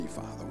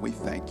Father. We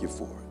thank you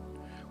for it.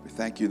 We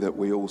thank you that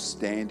we all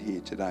stand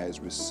here today as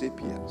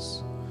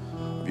recipients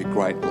of your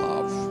great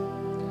love.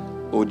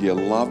 Lord, you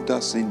loved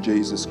us in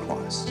Jesus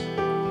Christ.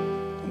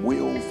 And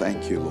we all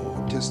thank you,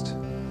 Lord, just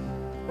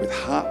with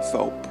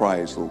heartfelt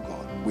praise, Lord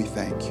God. We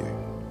thank you.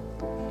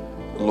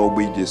 Lord,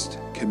 we just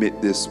commit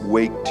this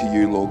week to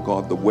you, Lord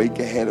God, the week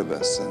ahead of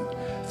us. And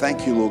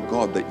thank you, Lord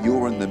God, that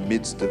you're in the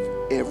midst of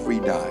every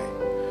day.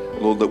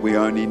 Lord, that we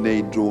only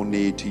need draw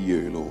near to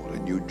you, Lord,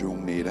 and you draw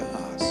near to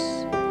us.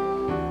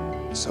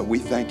 So we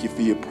thank you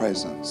for your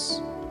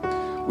presence.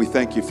 We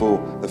thank you for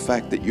the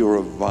fact that you're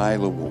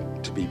available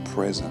to be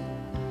present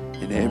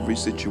in every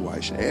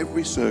situation,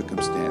 every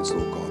circumstance,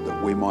 Lord God,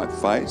 that we might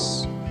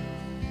face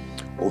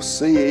or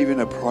see even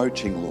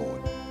approaching,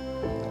 Lord.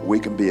 We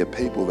can be a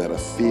people that are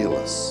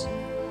fearless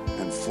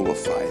and full of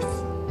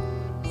faith.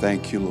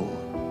 Thank you, Lord.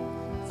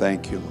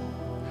 Thank you, Lord.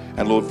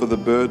 And Lord, for the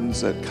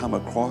burdens that come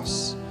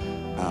across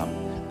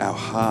our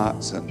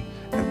hearts and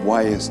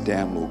weigh us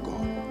down, Lord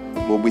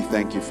God. Lord, we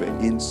thank you for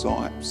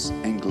insights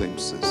and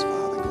glimpses,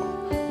 Father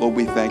God. Lord,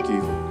 we thank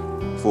you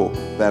for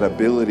that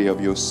ability of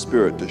your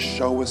Spirit to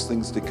show us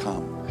things to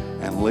come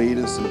and lead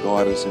us and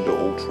guide us into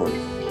all truth.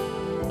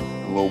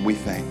 And Lord, we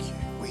thank you.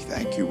 We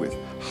thank you with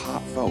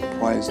heartfelt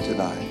praise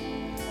today.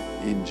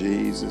 In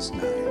Jesus'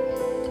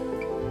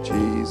 name.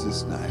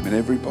 Jesus' name. And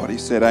everybody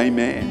said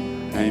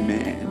amen.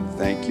 Amen.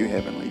 Thank you,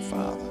 Heavenly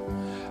Father.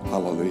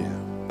 Hallelujah.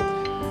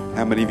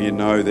 How many of you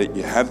know that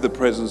you have the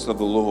presence of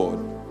the Lord,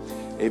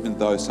 even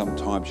though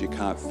sometimes you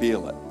can't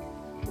feel it?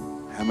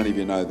 How many of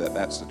you know that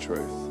that's the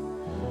truth?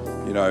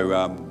 You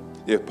know,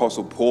 the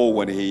Apostle Paul,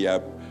 when he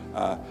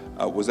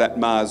was at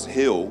Mars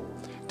Hill,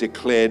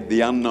 declared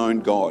the unknown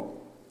God.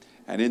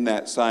 And in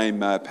that same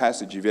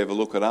passage, if you ever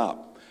look it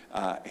up,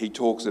 he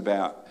talks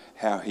about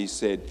how he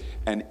said,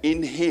 and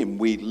in him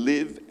we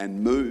live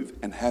and move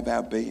and have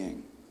our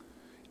being.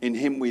 In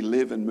him we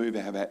live and move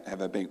and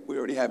have our being. We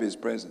already have his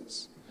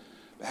presence.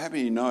 But how many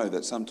of you know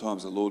that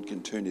sometimes the Lord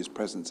can turn his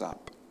presence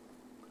up?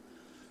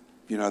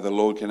 You know, the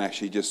Lord can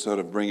actually just sort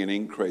of bring an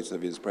increase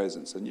of his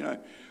presence. And you know,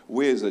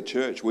 we as a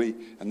church,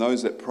 and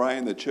those that pray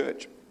in the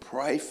church,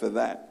 pray for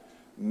that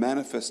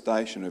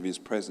manifestation of his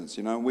presence.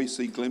 You know, we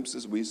see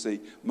glimpses, we see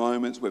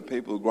moments where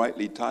people are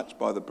greatly touched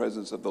by the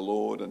presence of the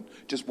Lord and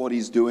just what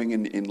he's doing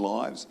in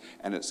lives.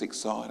 And it's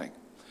exciting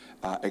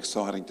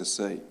to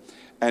see.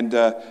 And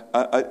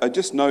I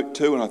just note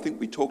too, and I think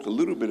we talked a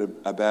little bit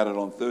about it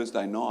on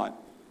Thursday night,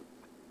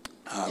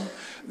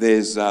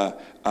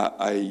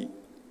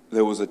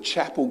 there was a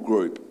chapel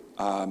group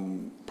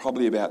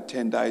probably about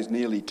 10 days,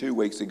 nearly 2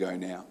 weeks ago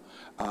now,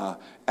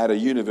 at a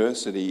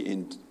university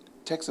in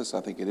Texas,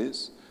 I think it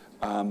is.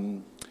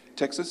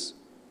 Texas?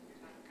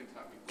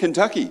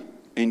 Kentucky.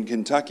 In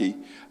Kentucky.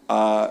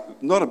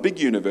 Not a big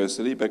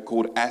university, but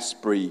called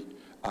Asbury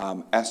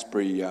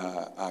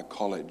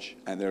College.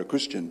 And they're a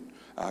Christian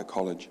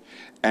college.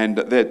 And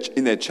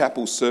in their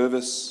chapel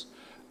service,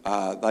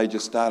 they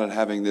just started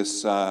having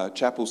this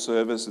chapel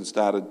service and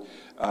started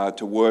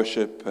to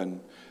worship and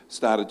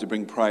started to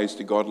bring praise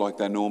to God like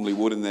they normally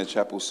would in their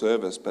chapel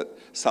service. But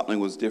something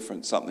was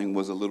different. Something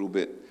was a little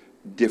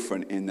bit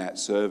different in that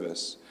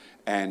service.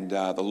 And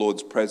the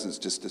Lord's presence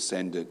just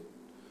descended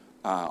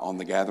on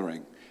the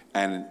gathering.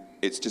 And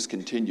it's just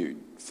continued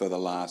for the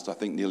last, I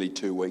think, nearly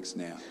 2 weeks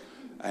now.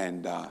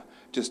 And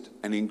just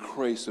an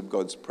increase of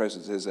God's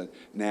presence. There's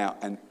now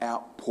an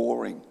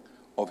outpouring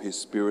of his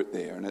Spirit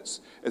there. And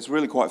it's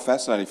really quite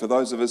fascinating. For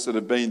those of us that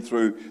have been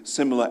through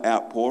similar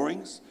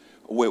outpourings,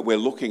 we're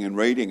looking and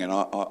reading, and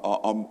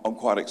I'm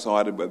quite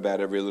excited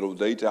about every little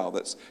detail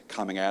that's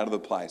coming out of the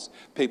place.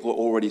 People are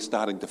already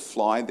starting to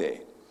fly there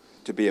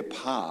to be a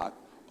part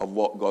of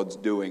what God's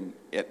doing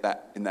in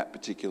that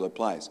particular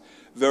place.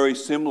 Very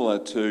similar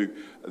to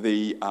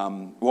the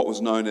what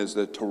was known as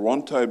the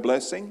Toronto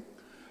blessing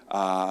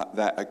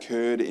that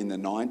occurred in the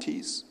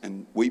 90s,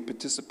 and we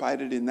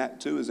participated in that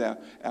too, as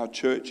our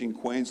church in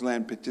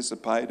Queensland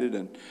participated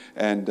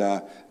and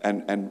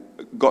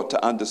got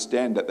to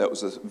understand that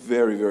was a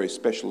very, very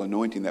special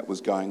anointing that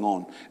was going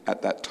on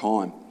at that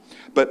time.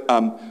 But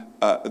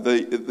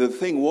the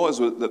thing was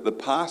that the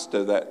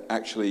pastor that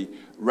actually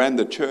ran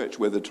the church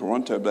where the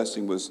Toronto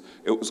blessing was,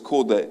 it was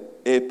called the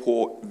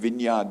Airport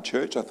Vineyard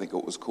Church, I think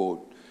it was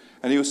called.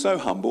 And he was so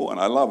humble, and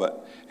I love it.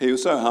 He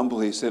was so humble,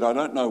 he said, I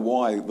don't know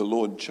why the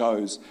Lord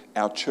chose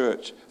our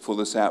church for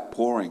this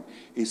outpouring.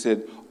 He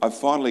said, I've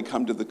finally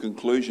come to the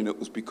conclusion it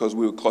was because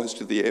we were close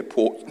to the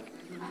airport.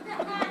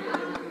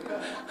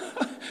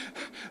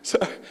 So,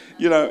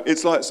 you know,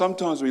 it's like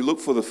sometimes we look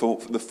for the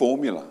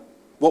formula.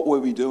 What were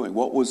we doing?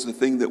 What was the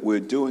thing that we're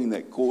doing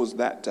that caused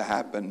that to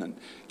happen? And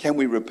can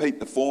we repeat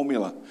the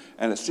formula?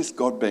 And it's just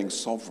God being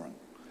sovereign.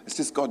 It's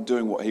just God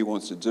doing what he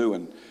wants to do,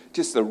 and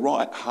just the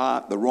right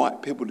heart, the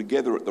right people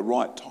together at the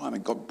right time,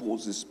 and God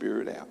pours his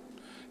Spirit out.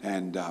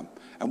 And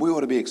we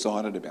ought to be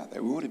excited about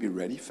that. We ought to be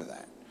ready for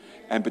that.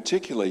 And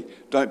particularly,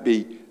 don't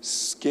be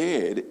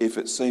scared if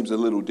it seems a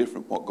little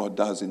different what God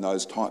does in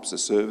those types of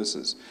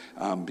services,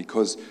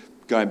 because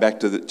going back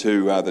to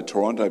the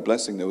Toronto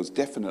blessing, there was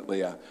definitely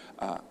a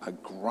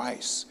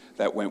grace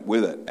that went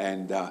with it,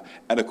 and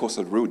of course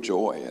a real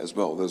joy as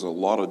well. There's a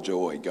lot of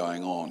joy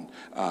going on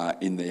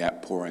in the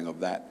outpouring of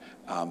that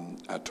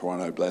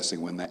Toronto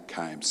blessing when that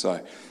came.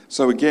 So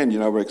again,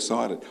 we're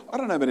excited. I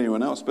don't know about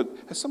anyone else, but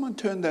has someone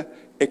turned the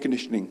air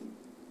conditioning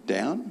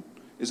down?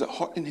 Is it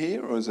hot in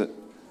here, or is it?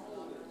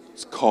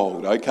 It's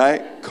cold.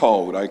 Okay,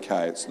 cold.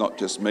 Okay, it's not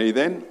just me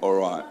then. All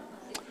right.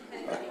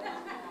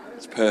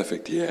 It's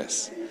perfect,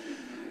 yes.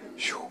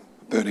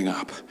 Burning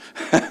up.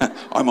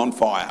 I'm on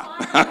fire.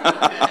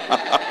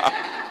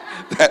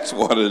 That's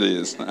what it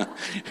is.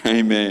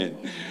 Amen.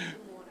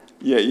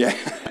 Yeah.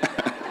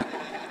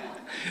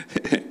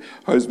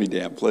 Hose me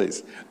down,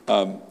 please.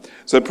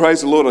 So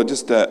praise the Lord. I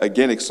just,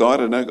 again,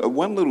 excited.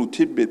 One little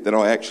tidbit that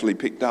I actually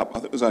picked up, I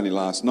think it was only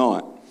last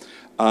night,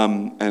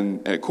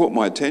 and it caught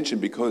my attention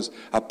because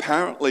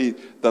apparently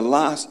the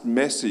last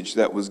message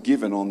that was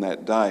given on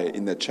that day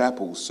in the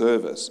chapel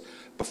service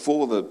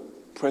before the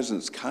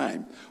presence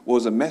came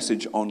was a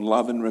message on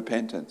love and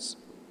repentance.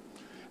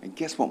 And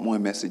guess what my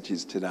message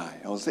is today?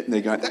 I was sitting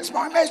there going, that's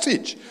my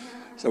message.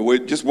 So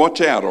just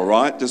watch out, all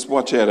right? Just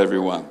watch out,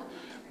 everyone.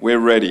 We're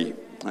ready.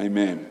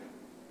 Amen.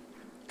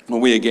 Well,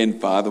 we again,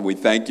 Father, we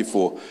thank you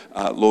for,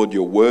 Lord,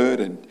 your word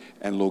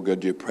and Lord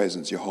God, your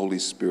presence, your Holy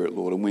Spirit,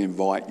 Lord. And we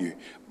invite you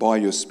by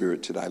your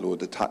Spirit today, Lord,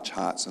 to touch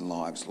hearts and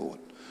lives, Lord.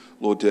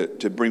 Lord,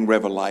 to bring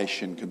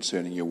revelation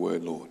concerning your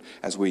word, Lord.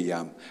 As we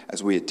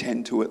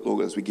attend to it,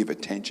 Lord, as we give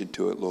attention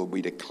to it, Lord,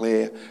 we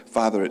declare,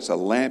 Father, it's a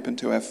lamp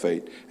unto our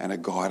feet and a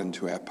guide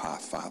unto our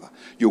path, Father.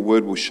 Your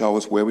word will show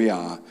us where we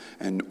are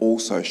and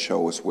also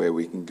show us where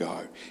we can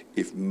go.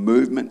 If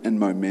movement and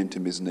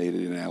momentum is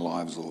needed in our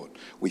lives, Lord,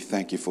 we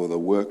thank you for the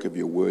work of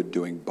your word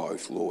doing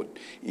both, Lord,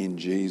 in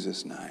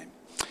Jesus' name.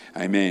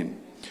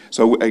 Amen.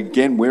 So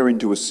again, we're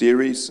into a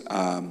series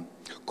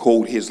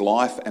called His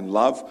Life and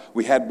Love.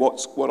 We had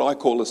what I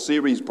call a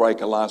series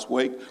breaker last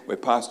week, where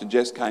Pastor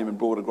Jess came and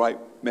brought a great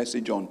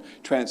message on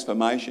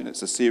transformation.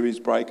 It's a series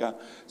breaker.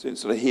 So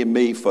instead of hear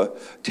me for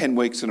 10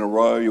 weeks in a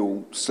row,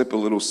 you'll slip a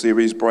little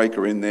series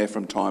breaker in there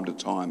from time to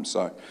time.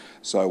 So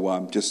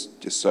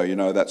just so you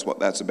know, that's what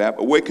that's about.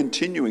 But we're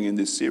continuing in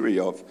this series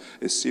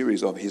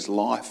of His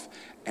Life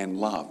and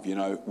Love.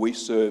 We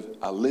serve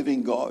a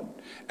living God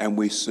and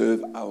we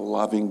serve a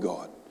loving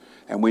God.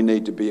 And we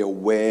need to be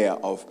aware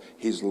of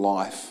his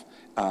life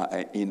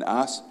in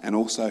us and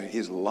also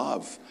his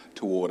love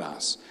toward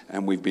us.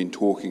 And we've been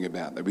talking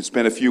about that. We've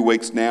spent a few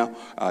weeks now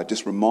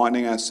just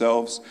reminding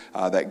ourselves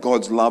that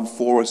God's love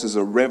for us is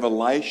a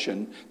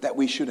revelation that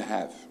we should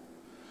have.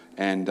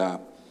 And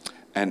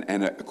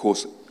of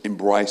course,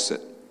 embrace it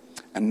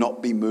and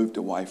not be moved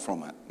away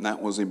from it. And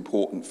that was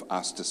important for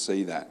us to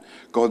see that.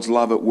 God's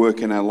love at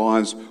work in our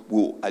lives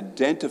will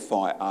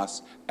identify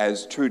us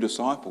as true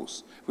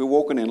disciples. We're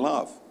walking in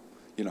love.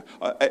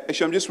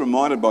 Actually, I'm just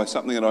reminded by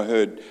something that I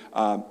heard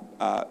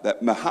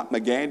that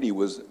Mahatma Gandhi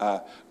was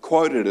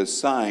quoted as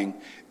saying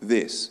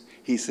this.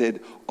 He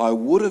said, I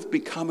would have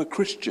become a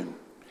Christian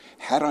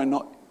had I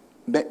not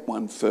met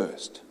one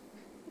first.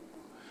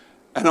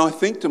 And I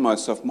think to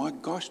myself, my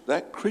gosh,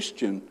 that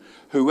Christian,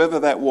 whoever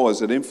that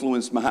was that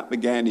influenced Mahatma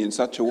Gandhi in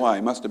such a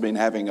way, must have been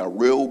having a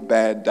real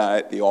bad day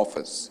at the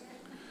office,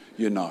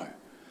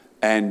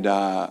 And,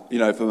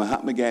 for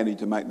Mahatma Gandhi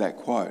to make that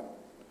quote.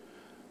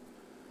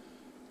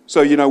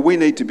 So, we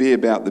need to be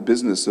about the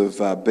business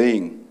of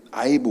being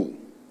able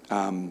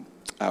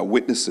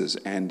witnesses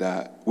and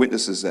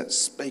witnesses that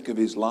speak of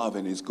his love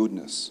and his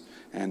goodness.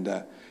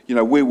 And,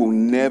 we will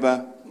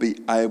never be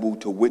able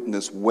to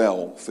witness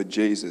well for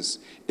Jesus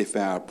if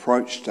our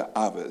approach to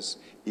others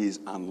is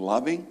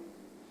unloving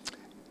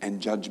and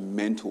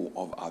judgmental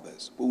of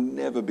others. We'll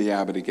never be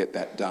able to get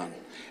that done.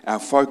 Our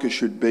focus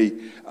should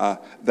be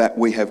that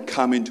we have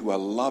come into a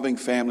loving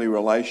family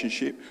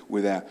relationship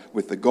with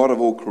the God of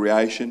all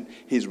creation.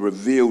 His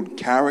revealed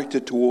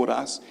character toward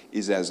us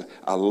is as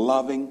a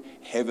loving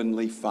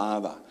heavenly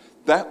Father.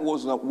 That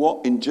was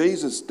what, in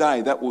Jesus'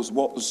 day, that was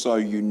what was so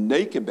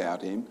unique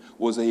about him,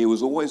 was that he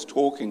was always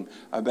talking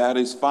about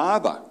his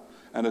Father.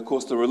 And of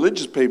course, the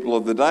religious people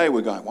of the day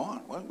were going, "What?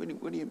 What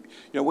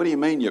do you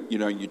mean?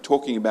 You're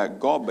talking about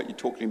God, but you're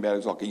talking about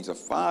it like he's a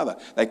father."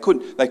 They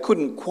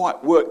couldn't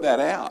quite work that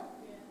out.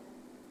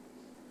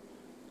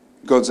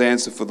 God's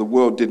answer for the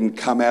world didn't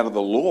come out of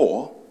the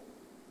law,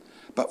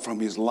 but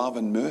from his love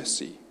and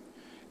mercy,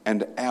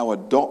 and our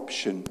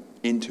adoption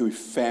into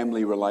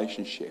family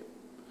relationship.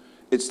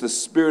 It's the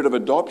spirit of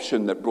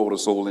adoption that brought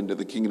us all into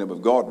the kingdom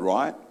of God,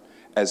 right?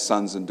 As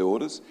sons and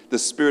daughters, the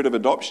spirit of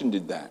adoption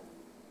did that.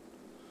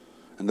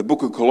 And the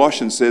book of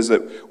Colossians says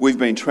that we've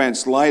been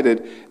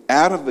translated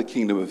out of the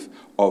kingdom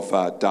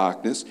of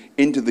darkness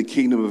into the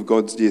kingdom of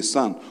God's dear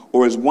Son.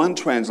 Or as one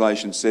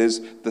translation says,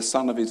 the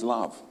Son of his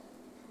love.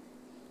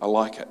 I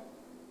like it.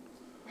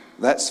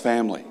 That's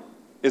family,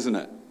 isn't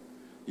it?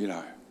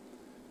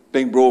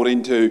 Being brought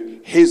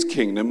into his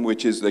kingdom,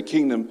 which is the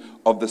kingdom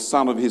of the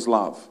Son of his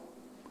love.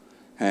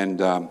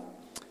 And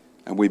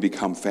we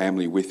become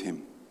family with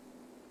him.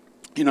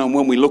 You know,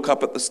 when we look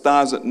up at the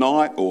stars at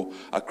night or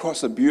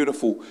across a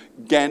beautiful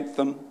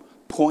Gantham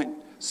Point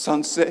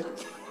sunset.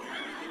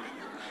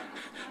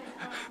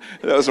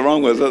 That was the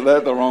wrong one. Was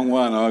that the wrong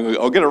one?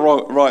 I'll get it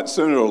right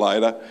sooner or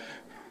later.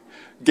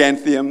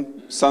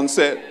 Ganthium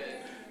sunset.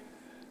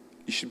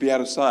 You should be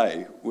able to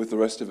say with the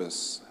rest of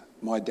us,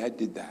 my dad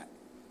did that.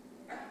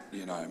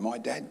 You know, my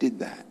dad did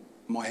that.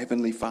 My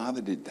Heavenly Father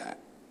did that.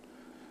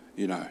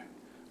 You know,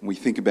 when we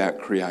think about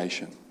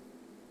creation.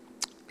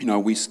 You know,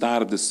 we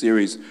started the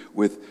series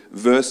with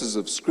verses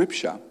of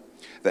Scripture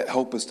that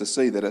help us to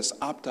see that it's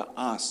up to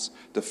us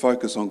to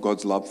focus on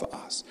God's love for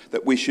us.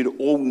 That we should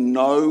all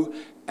know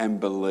and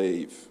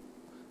believe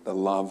the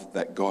love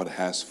that God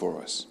has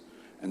for us.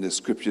 And there's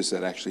scriptures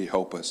that actually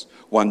help us.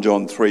 1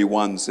 John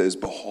 3:1 says,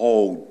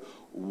 behold,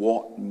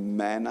 what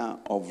manner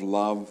of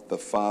love the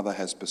Father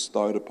has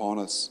bestowed upon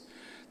us,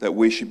 that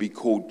we should be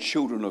called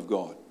children of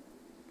God.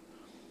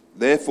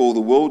 Therefore,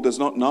 the world does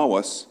not know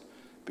us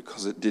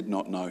because it did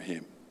not know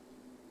him.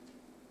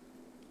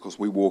 Because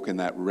we walk in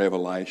that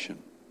revelation.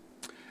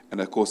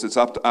 And of course, it's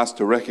up to us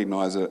to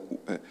recognize that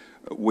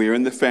we're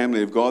in the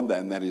family of God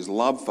and that his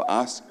love for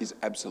us is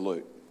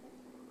absolute.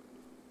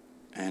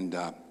 And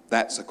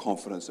that's a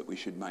confidence that we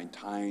should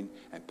maintain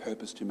and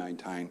purpose to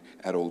maintain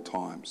at all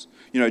times.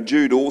 You know,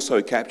 Jude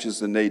also captures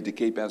the need to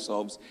keep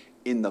ourselves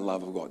in the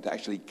love of God, to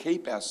actually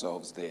keep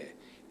ourselves there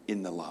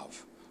in the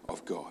love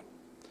of God.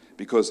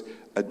 Because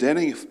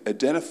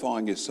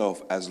identifying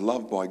yourself as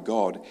loved by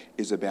God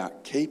is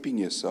about keeping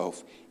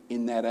yourself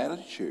in that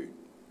attitude,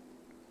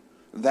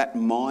 that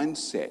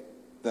mindset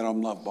that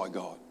I'm loved by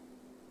God.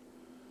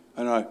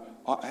 And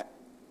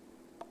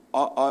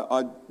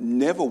I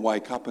never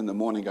wake up in the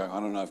morning going, I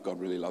don't know if God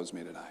really loves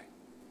me today.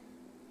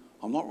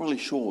 I'm not really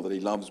sure that he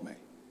loves me.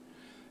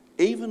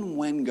 Even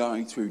when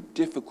going through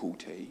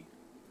difficulty,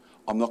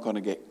 I'm not going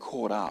to get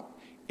caught up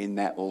in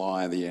that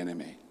lie of the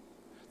enemy.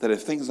 That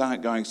if things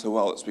aren't going so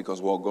well, it's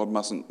because, well, God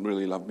mustn't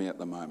really love me at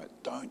the moment.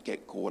 Don't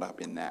get caught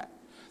up in that.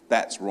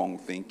 That's wrong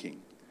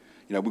thinking.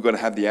 You know, we've got to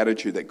have the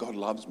attitude that God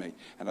loves me.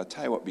 And I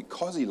tell you what,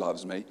 because he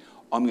loves me,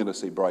 I'm going to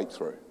see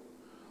breakthrough.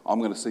 I'm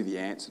going to see the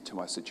answer to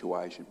my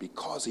situation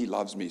because he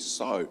loves me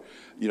so,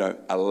 you know,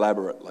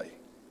 elaborately,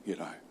 you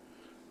know.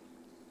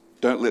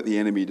 Don't let the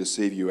enemy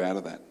deceive you out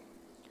of that.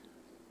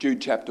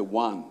 Jude chapter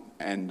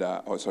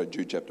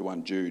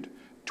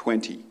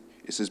 20.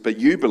 It says, but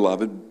you,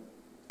 beloved,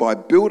 by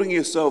building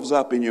yourselves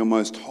up in your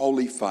most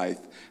holy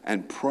faith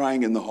and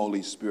praying in the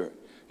Holy Spirit.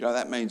 You know,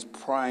 that means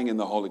praying in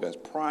the Holy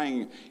Ghost,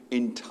 praying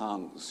in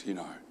tongues, you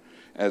know,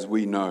 as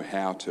we know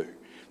how to.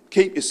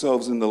 Keep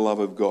yourselves in the love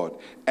of God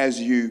as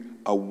you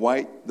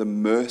await the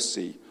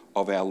mercy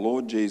of our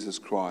Lord Jesus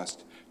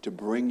Christ to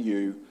bring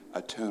you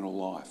eternal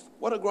life.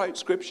 What a great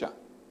scripture.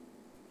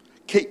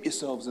 Keep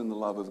yourselves in the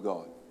love of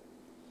God.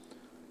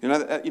 You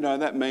know,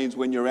 that means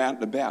when you're out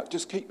and about,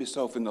 just keep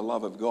yourself in the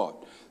love of God,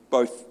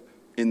 both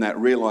in that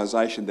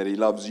realization that he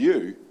loves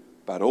you,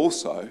 but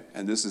also,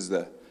 and this is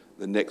the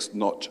next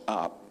notch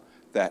up,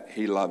 that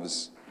he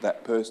loves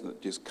that person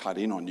that just cut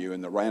in on you in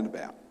the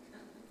roundabout.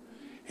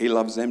 He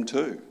loves them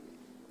too.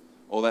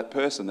 Or that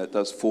person that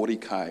does 40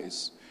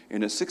 Ks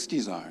in a 60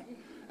 zone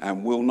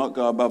and will not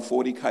go above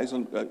 40 Ks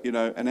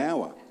an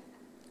hour.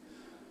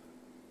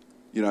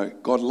 You know,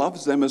 God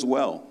loves them as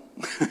well.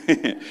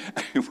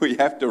 We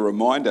have to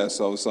remind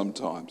ourselves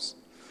sometimes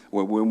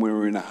when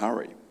we're in a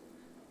hurry.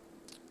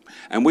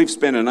 And we've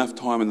spent enough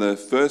time in the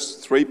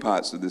first 3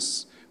 parts of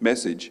this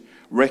message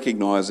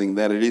recognizing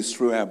that it is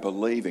through our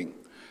believing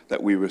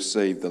that we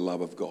receive the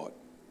love of God.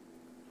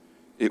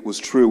 It was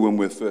true when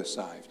we were first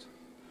saved,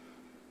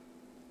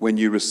 when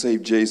you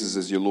received Jesus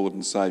as your Lord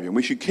and Saviour. And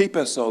we should keep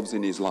ourselves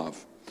in his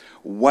love.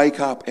 Wake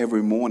up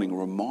every morning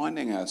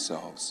reminding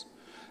ourselves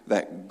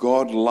that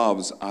God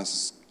loves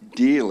us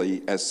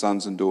dearly as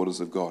sons and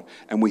daughters of God.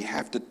 And we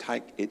have to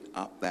take it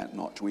up that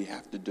notch. We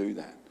have to do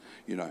that.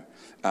 You know,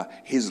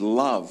 his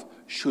love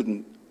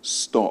shouldn't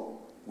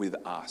stop with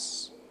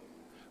us.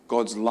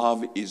 God's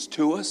love is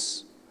to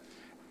us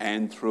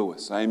and through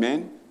us.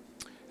 Amen?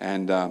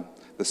 And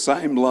the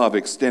same love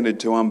extended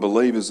to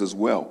unbelievers as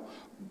well.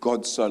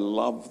 God so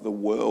loved the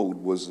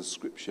world was a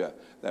scripture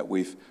that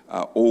we've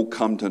all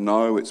come to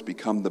know. It's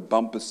become the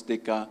bumper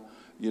sticker,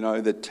 you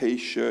know, the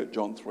T-shirt,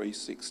 John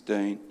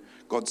 3:16.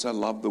 God so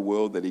loved the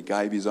world that he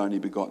gave his only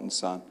begotten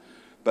son.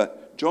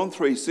 But John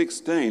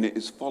 3:16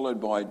 is followed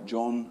by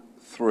John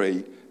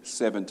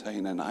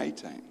 3:17 and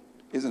 18,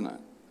 isn't it?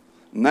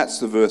 And that's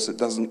the verse that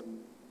doesn't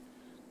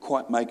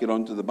quite make it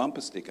onto the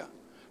bumper sticker.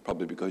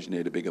 Probably because you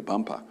need a bigger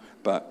bumper,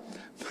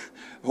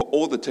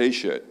 or the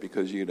T-shirt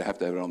because you'd have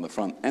to have it on the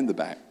front and the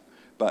back.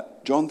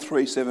 But John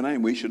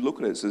 3:17, we should look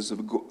at it. It says,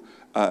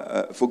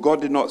 "For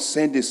God did not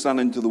send his Son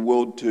into the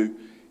world to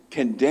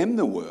condemn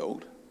the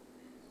world,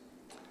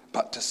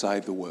 but to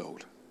save the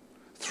world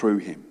through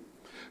him.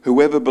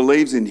 Whoever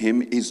believes in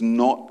him is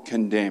not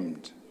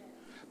condemned,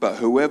 but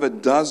whoever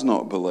does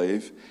not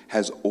believe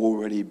has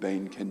already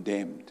been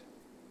condemned."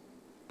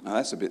 Now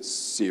that's a bit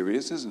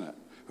serious, isn't it?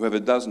 Whoever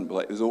doesn't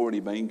believe has already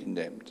been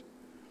condemned.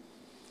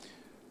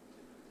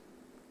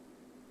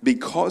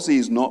 because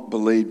he's not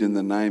believed in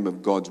the name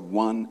of God's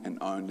one and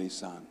only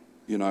Son.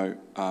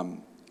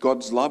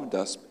 God's loved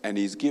us and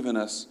he's given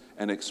us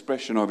an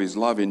expression of his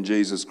love in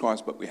Jesus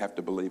Christ, but we have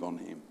to believe on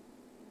him.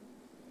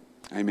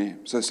 Amen.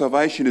 So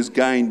salvation is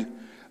gained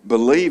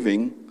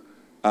believing.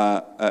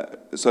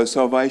 So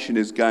salvation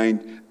is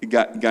gained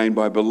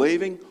by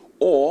believing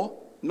or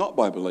not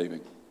by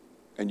believing.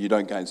 And you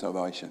don't gain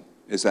salvation.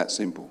 It's that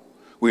simple.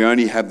 We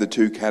only have the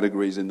two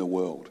categories in the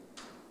world.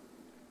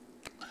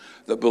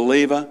 The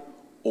believer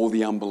or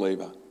the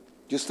unbeliever.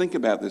 Just think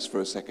about this for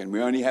a second.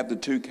 We only have the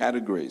two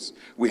categories.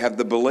 We have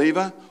the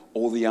believer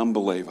or the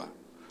unbeliever.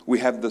 We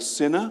have the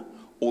sinner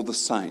or the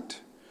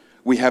saint.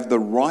 We have the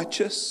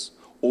righteous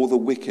or the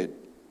wicked.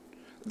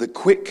 The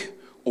quick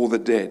or the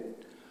dead.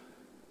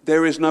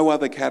 There is no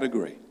other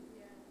category.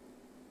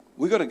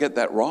 We've got to get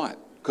that right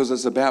because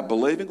it's about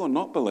believing or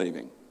not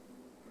believing.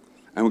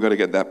 And we've got to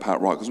get that part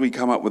right because we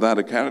come up with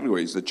other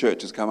categories. The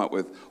church has come up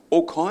with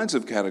all kinds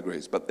of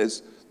categories, but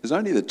there's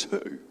only the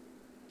two.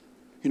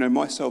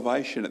 My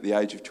salvation at the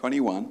age of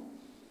 21,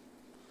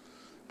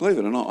 believe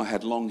it or not, I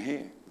had long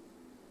hair.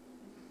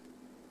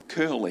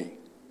 Curly,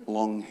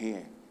 long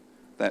hair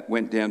that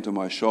went down to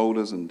my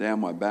shoulders and down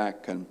my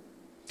back.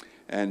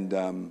 And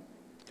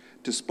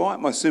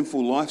despite my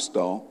sinful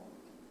lifestyle,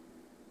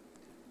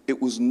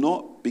 it was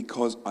not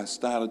because I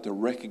started to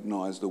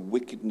recognize the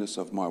wickedness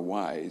of my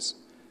ways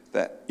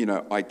that,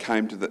 I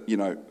came to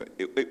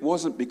it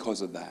wasn't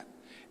because of that.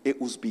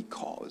 It was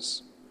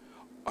because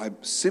I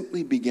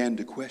simply began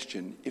to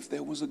question if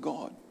there was a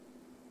God.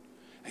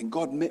 And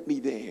God met me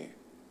there.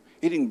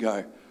 He didn't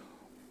go,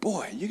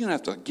 boy, you're going to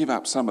have to give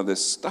up some of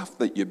this stuff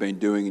that you've been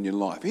doing in your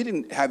life. He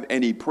didn't have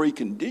any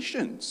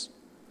preconditions,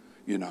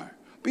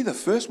 Be the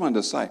first one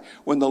to say,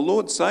 when the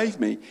Lord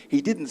saved me,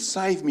 he didn't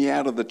save me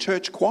out of the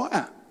church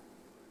choir.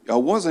 I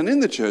wasn't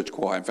in the church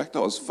choir. In fact, I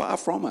was far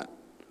from it.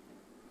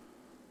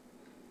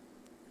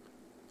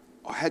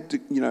 I had to,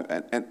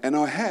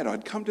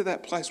 I'd come to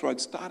that place where I'd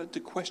started to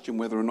question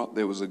whether or not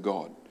there was a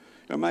God.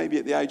 Maybe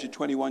at the age of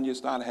 21 you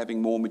started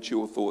having more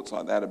mature thoughts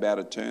like that about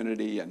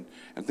eternity and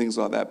things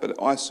like that,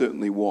 but I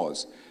certainly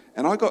was.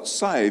 And I got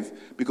saved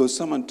because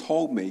someone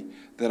told me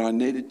that I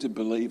needed to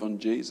believe on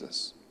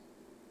Jesus.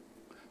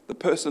 The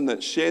person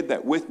that shared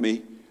that with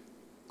me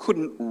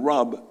couldn't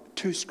rub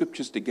two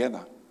scriptures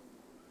together.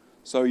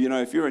 So,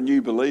 if you're a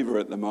new believer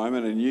at the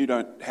moment and you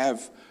don't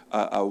have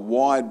a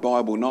wide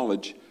Bible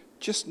knowledge,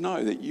 just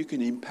know that you can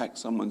impact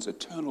someone's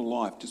eternal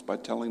life just by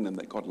telling them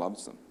that God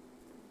loves them.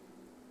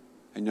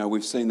 And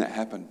we've seen that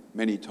happen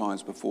many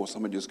times before.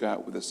 Someone just go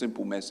out with a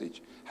simple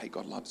message, hey,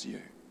 God loves you.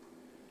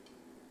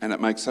 And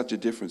it makes such a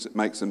difference. It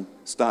makes them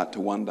start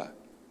to wonder.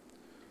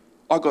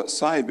 I got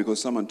saved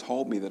because someone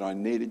told me that I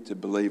needed to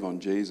believe on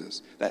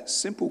Jesus. That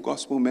simple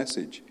gospel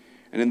message.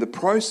 And in the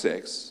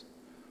process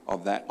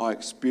of that, I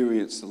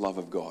experienced the love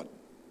of God.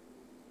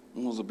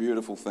 It was a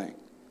beautiful thing.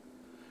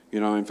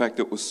 In fact,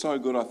 it was so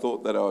good I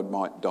thought that I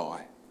might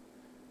die.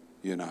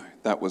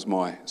 That was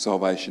my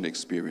salvation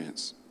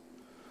experience.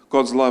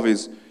 God's love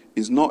is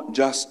not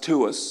just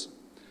to us,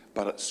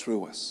 but it's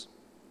through us.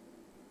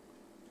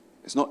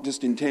 It's not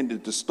just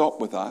intended to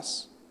stop with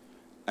us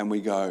and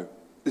we go,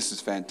 this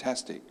is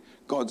fantastic.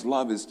 God's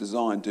love is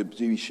designed to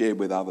be shared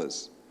with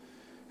others.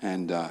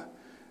 And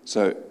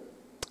so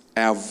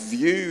our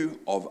view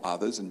of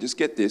others, and just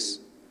get this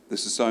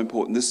is so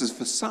important. This is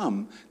for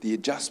some the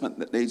adjustment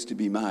that needs to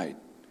be made.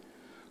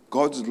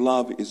 God's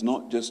love is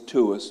not just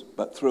to us,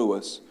 but through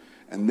us.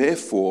 And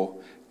therefore,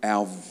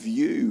 our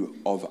view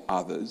of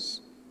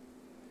others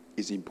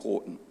is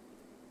important.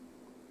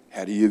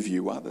 How do you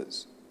view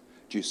others?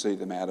 Do you see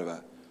them out of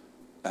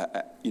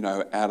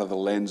out of the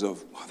lens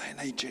of,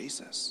 they need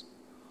Jesus?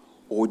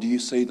 Or do you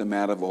see them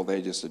out of, they're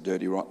just a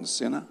dirty, rotten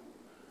sinner?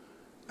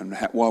 And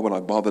why would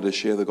I bother to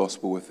share the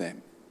gospel with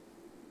them?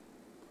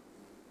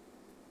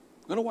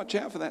 You've got to watch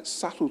out for that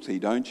subtlety,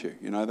 don't you?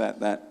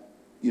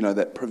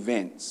 That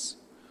prevents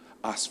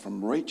us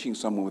from reaching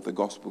someone with the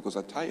gospel, because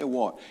I tell you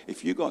what,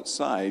 if you got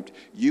saved,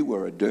 you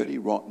were a dirty,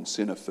 rotten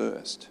sinner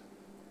first.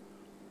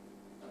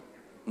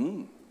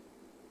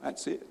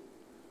 That's it.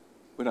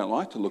 We don't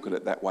like to look at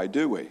it that way,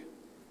 do we?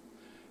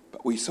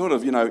 But we sort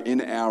of,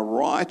 in our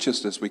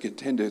righteousness, we can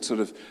tend to sort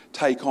of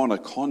take on a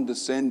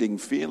condescending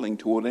feeling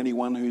toward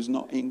anyone who's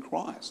not in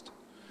Christ.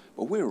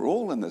 But we're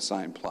all in the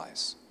same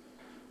place.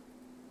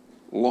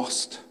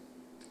 Lost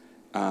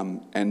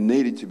and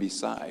needed to be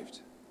saved.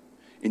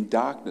 In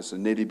darkness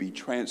and need to be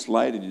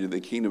translated into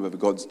the kingdom of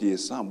God's dear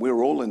Son.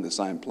 We're all in the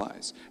same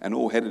place and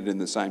all headed in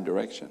the same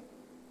direction.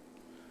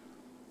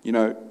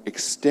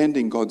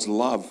 Extending God's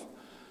love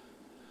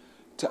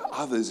to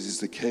others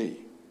is the key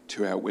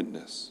to our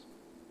witness.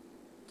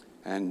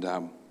 And,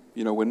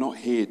 we're not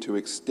here to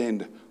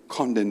extend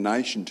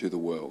condemnation to the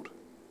world.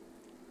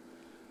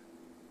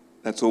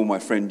 That's all my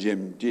friend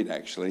Jim did,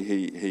 actually.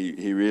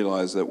 He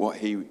realised that what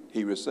he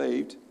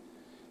received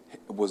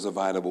was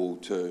available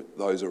to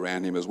those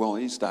around him as well.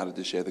 He started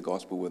to share the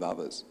gospel with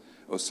others.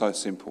 It was so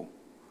simple.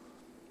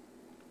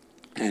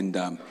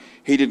 And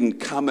he didn't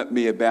come at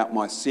me about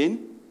my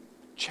sin.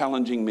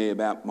 challenging me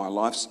about my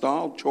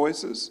lifestyle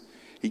choices.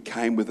 He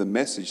came with a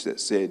message that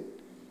said,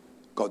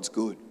 God's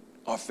good.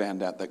 I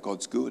found out that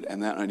God's good.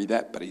 And not only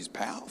that, but he's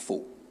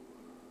powerful.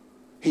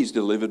 He's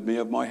delivered me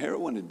of my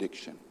heroin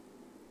addiction.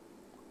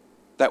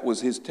 That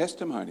was his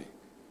testimony.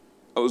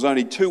 It was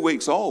only 2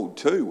 weeks old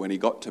too when he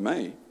got to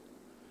me.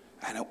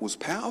 And it was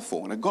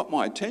powerful. And it got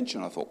my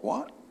attention. I thought,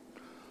 what?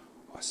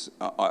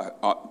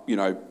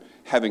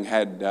 Having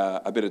had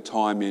a bit of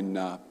time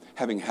in,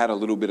 having had a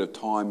little bit of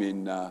time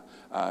in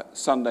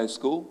Sunday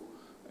school,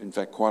 in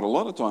fact, quite a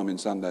lot of time in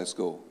Sunday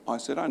school, I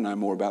said, I know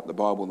more about the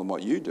Bible than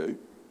what you do.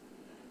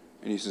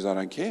 And he says, I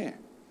don't care.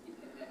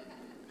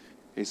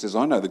 He says,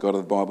 I know the God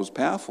of the Bible is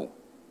powerful.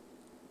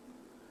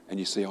 And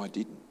you see, I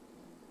didn't.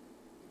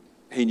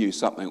 He knew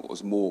something that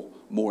was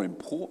more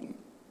important,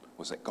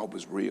 was that God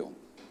was real.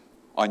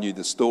 I knew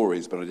the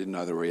stories, but I didn't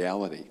know the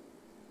reality.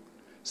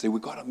 See,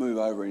 we've got to move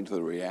over into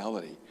the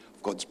reality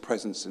of God's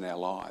presence in our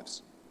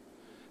lives.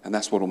 And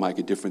that's what will make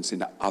a difference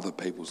in other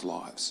people's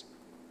lives.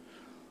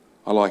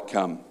 I like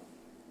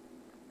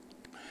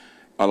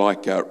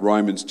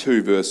Romans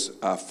 2 verse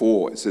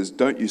 4. It says,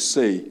 don't you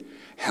see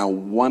how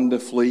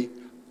wonderfully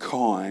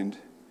kind,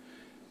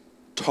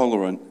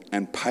 tolerant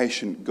and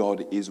patient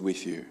God is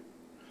with you?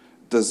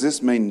 Does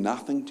this mean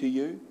nothing to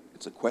you?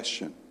 It's a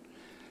question.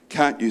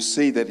 Can't you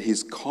see that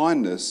his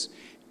kindness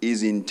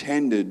is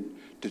intended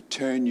to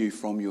turn you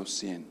from your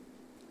sin?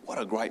 What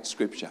a great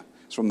scripture.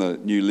 It's from the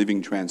New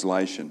Living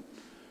Translation.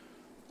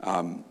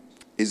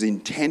 Is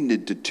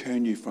intended to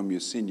turn you from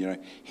your sin. You know,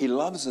 he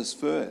loves us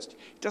first.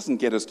 He doesn't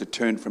get us to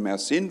turn from our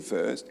sin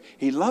first.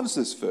 He loves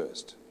us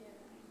first.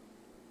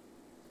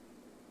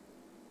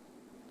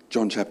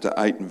 John chapter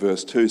 8 and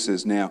verse 2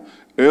 says, now,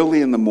 early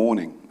in the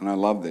morning, and I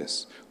love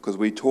this, because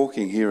we're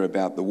talking here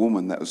about the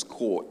woman that was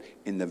caught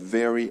in the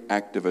very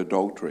act of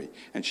adultery.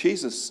 And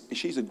she's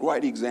a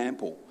great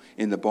example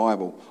in the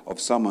Bible of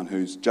someone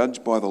who's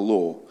judged by the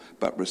law,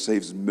 but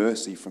receives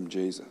mercy from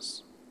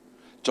Jesus.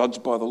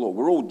 Judged by the law.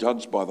 We're all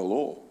judged by the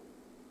law.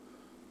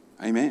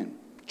 Amen.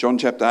 John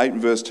chapter 8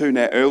 and verse 2,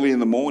 now early in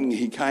the morning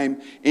he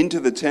came into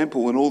the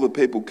temple and all the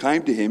people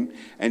came to him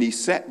and he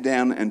sat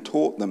down and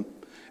taught them.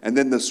 And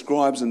then the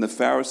scribes and the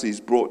Pharisees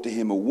brought to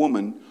him a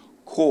woman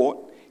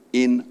caught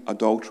in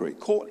adultery,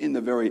 caught in the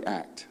very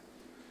act.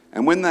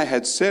 And when they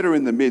had set her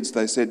in the midst,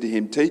 they said to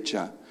him,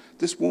 Teacher,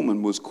 this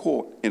woman was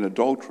caught in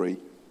adultery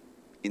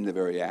in the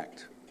very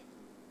act.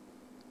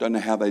 Don't know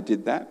how they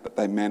did that, but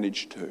they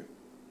managed to.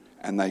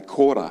 And they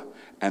caught her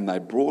and they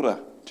brought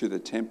her to the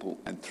temple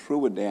and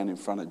threw her down in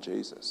front of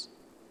Jesus.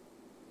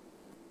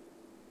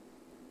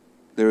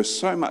 There is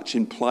so much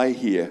in play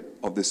here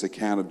of this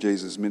account of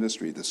Jesus'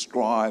 ministry. The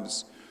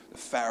scribes, the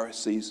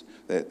Pharisees,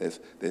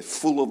 they're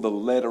full of the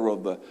letter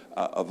of the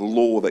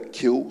law that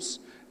kills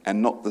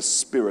and not the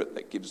spirit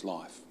that gives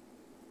life.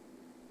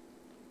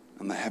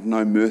 And they have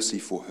no mercy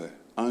for her,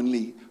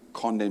 only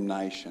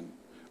condemnation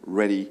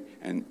ready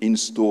and in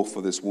store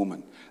for this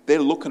woman.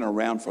 They're looking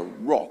around for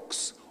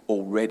rocks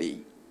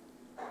already,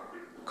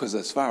 because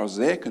as far as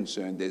they're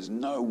concerned, there's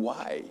no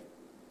way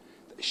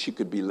that she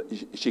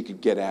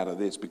could get out of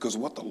this because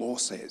of what the law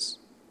says.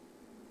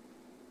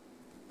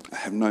 I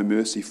have no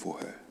mercy for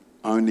her,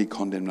 only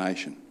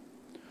condemnation.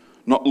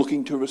 Not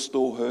looking to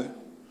restore her,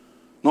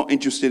 not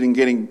interested in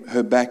getting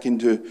her back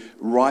into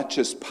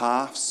righteous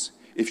paths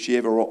if she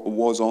ever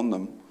was on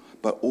them,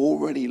 but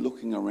already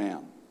looking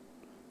around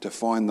to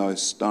find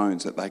those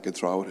stones that they could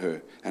throw at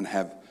her and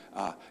have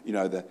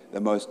the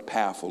most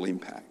powerful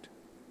impact.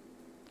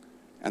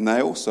 And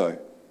they also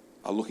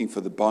are looking for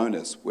the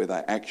bonus where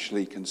they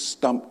actually can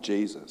stump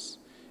Jesus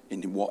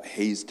in what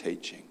he's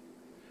teaching,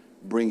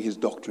 bring his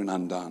doctrine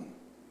undone,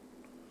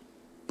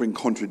 bring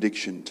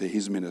contradiction to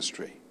his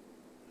ministry.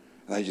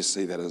 They just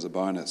see that as a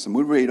bonus. And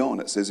we read on,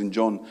 it says in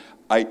John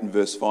 8 and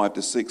verse 5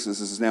 to 6, this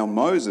is, now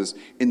Moses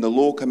in the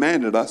law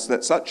commanded us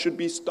that such should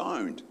be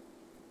stoned.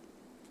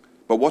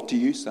 But what do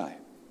you say?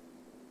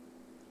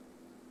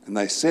 And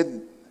they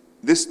said,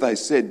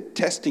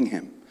 testing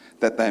him,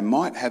 that they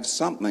might have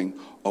something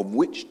of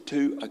which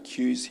to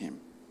accuse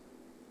him.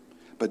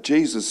 But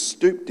Jesus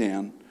stooped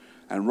down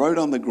and wrote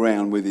on the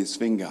ground with his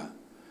finger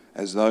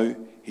as though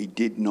he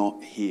did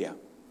not hear.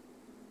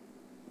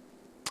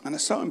 And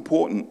it's so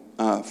important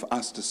for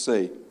us to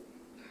see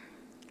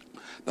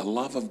the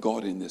love of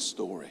God in this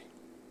story.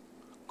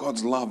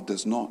 God's love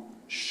does not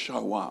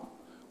show up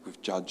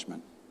with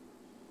judgment.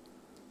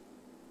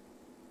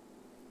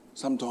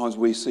 Sometimes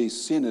we see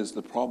sin as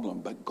the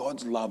problem, but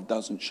God's love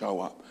doesn't show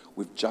up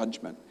with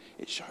judgment.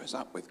 It shows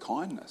up with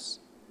kindness,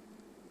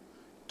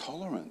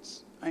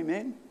 tolerance.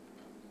 Amen.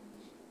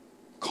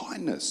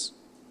 Kindness,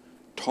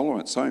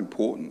 tolerance, so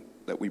important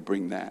that we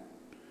bring that.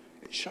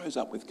 It shows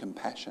up with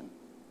compassion.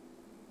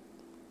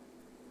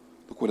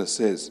 Look what it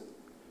says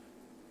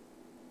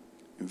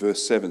in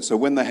verse 7. So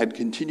when they had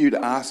continued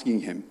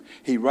asking him,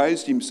 he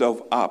raised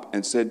himself up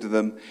and said to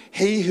them,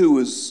 he who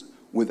is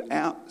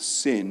without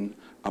sin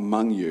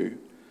among you,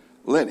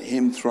 let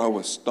him throw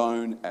a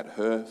stone at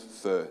her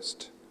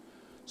first.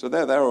 So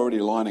they're already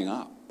lining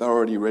up. They're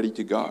already ready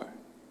to go.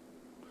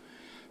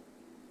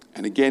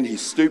 And again he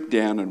stooped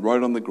down and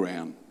wrote on the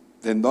ground.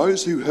 Then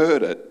those who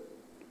heard it,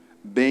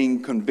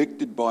 being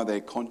convicted by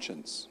their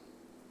conscience,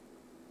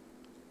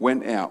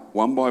 went out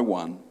one by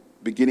one,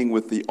 beginning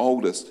with the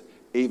oldest,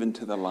 even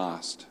to the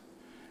last.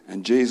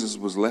 And Jesus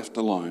was left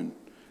alone,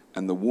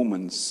 and the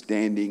woman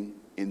standing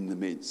in the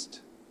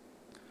midst.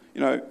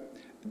 You know,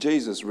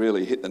 Jesus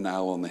really hit the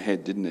nail on the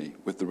head, didn't he,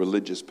 with the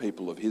religious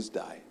people of his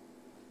day.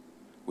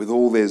 With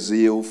all their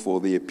zeal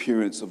for the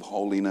appearance of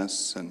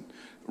holiness and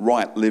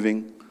right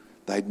living,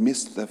 they'd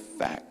missed the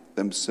fact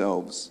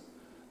themselves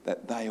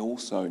that they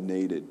also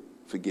needed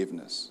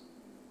forgiveness.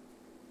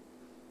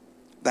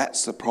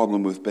 That's the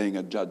problem with being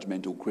a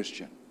judgmental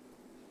Christian.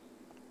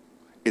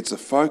 It's a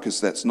focus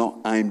that's not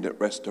aimed at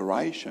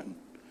restoration,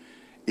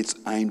 it's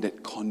aimed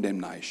at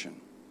condemnation.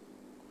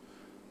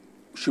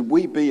 Should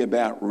we be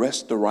about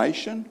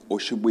restoration or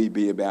should we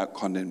be about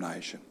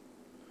condemnation?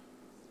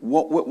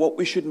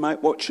 What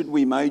should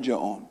we major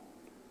on?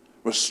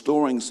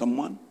 Restoring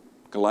someone?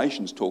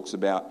 Galatians talks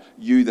about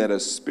you that are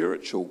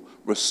spiritual,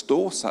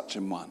 restore such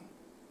a one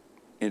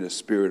in a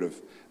spirit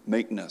of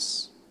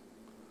meekness.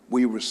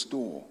 We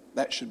restore.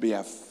 That should be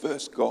our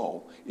first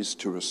goal, is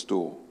to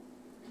restore.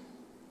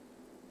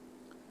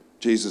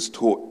 Jesus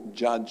taught,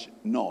 judge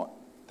not,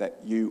 that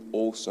you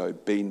also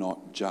be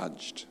not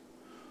judged.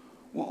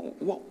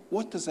 Well,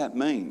 what does that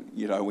mean?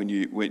 You know, when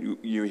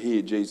you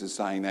hear Jesus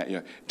saying that, you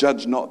know,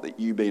 judge not that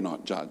you be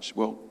not judged.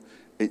 Well,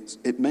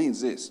 it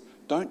means this: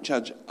 don't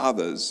judge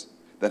others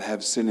that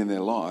have sin in their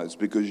lives,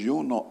 because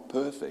you're not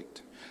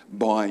perfect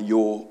by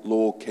your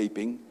law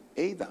keeping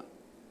either.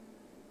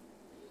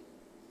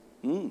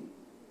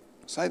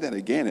 Say that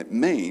again. It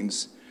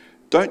means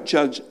don't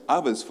judge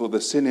others for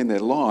the sin in their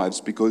lives,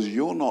 because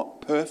you're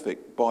not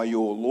perfect by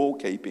your law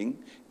keeping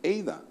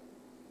either.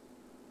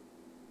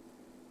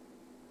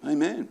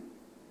 Amen.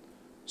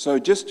 So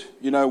just,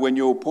 you know, when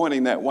you're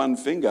pointing that one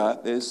finger,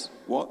 there's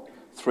what?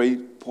 3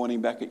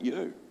 pointing back at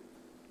you.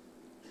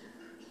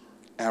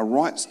 Our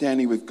right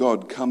standing with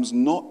God comes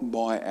not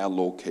by our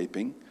law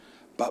keeping,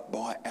 but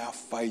by our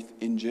faith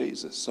in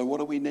Jesus. So what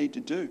do we need to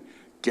do?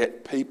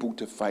 Get people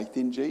to faith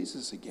in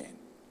Jesus again.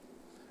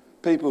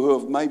 People who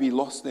have maybe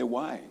lost their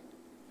way.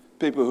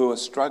 People who are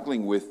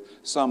struggling with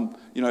some,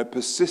 you know,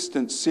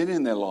 persistent sin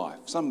in their life,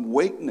 some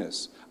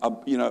weakness,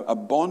 a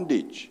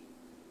bondage.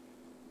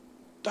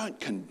 Don't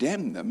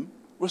condemn them,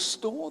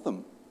 restore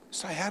them.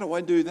 Say, how do I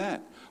do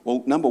that?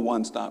 Well, number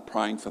one, start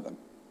praying for them.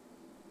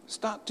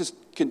 Start just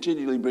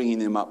continually bringing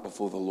them up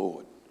before the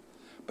Lord.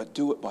 But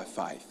do it by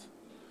faith.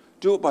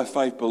 Do it by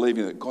faith,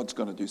 believing that God's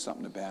going to do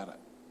something about it.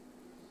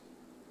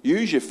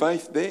 Use your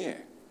faith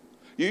there.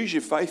 Use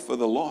your faith for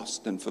the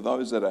lost and for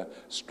those that are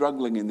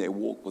struggling in their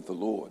walk with the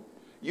Lord.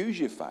 Use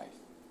your faith.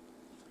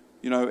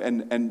 You know,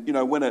 and you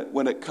know,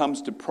 when it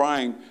comes to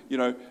praying, you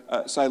know,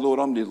 say, Lord,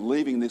 I'm just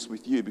leaving this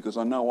with you because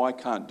I know I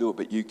can't do it,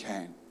 but you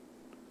can.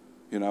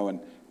 You know,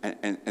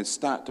 and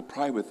start to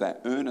pray with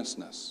that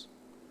earnestness.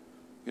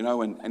 You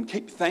know, and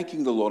keep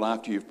thanking the Lord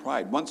after you've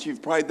prayed. Once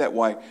you've prayed that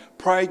way,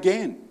 pray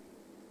again.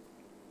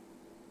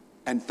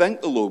 And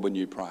thank the Lord when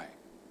you pray.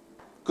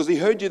 Because he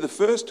heard you the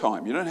first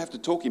time. You don't have to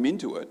talk him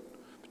into it,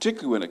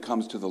 particularly when it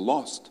comes to the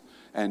lost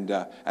and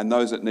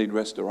those that need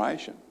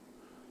restoration.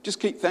 Just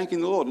keep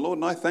thanking the Lord. Lord,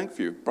 and I thank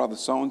you, brother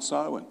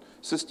so-and-so and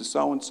sister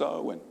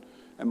so-and-so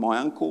and my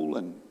uncle.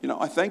 And, you know,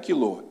 I thank you,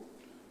 Lord,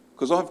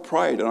 because I've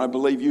prayed and I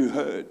believe you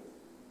heard.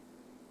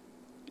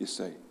 You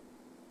see.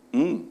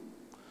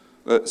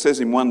 It says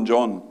in 1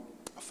 John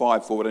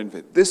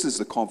 5:14, this is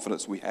the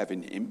confidence we have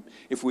in him.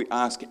 If we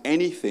ask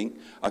anything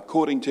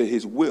according to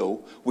his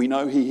will, we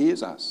know he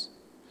hears us.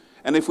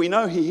 And if we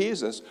know he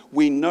hears us,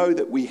 we know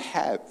that we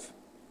have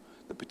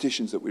the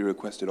petitions that we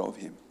requested of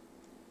him.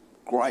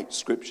 Great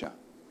scripture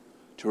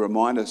to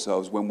remind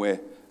ourselves when we're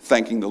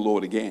thanking the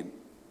Lord again.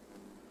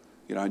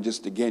 You know, and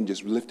just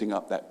lifting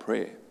up that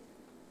prayer.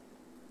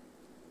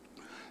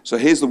 So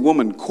here's the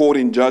woman caught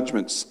in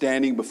judgment,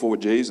 standing before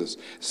Jesus,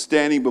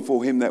 standing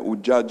before him that will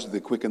judge the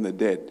quick and the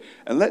dead.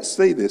 And let's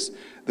see this.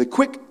 The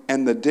quick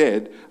and the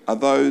dead are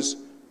those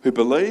who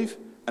believe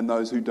and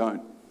those who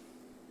don't.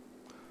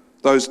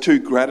 Those two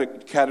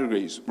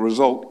categories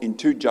result in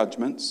 2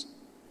 judgments.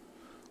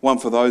 One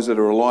for those that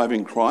are alive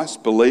in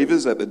Christ,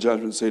 believers at the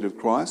judgment seat of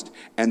Christ,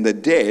 and the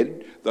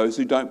dead, those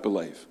who don't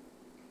believe,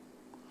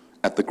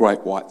 at the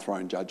great white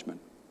throne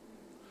judgment.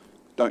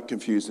 Don't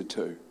confuse the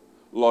two.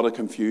 A lot of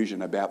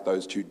confusion about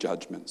those 2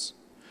 judgments.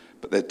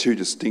 But they're 2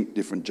 distinct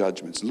different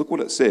judgments. Look what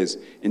it says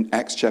in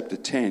Acts chapter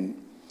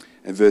 10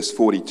 and verse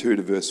 42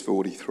 to verse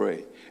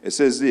 43. It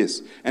says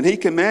this, and he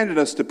commanded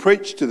us to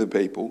preach to the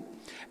people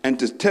and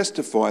to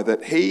testify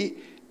that it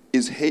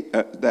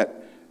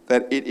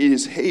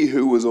is he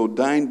who was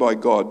ordained by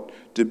God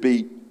to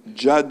be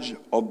judge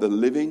of the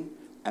living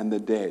and the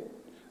dead.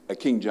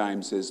 King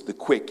James says the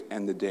quick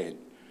and the dead,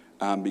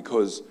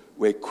 because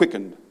we're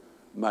quickened,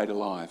 made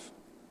alive.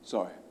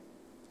 Sorry.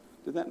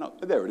 Did that not?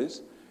 There it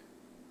is.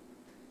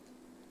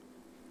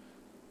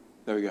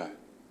 There we go.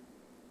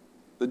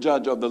 The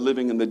judge of the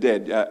living and the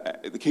dead.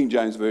 The King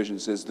James Version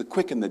says the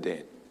quick and the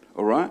dead.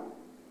 All right?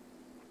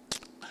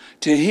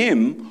 To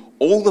him,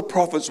 all the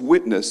prophets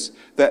witness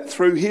that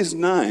through his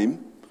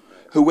name,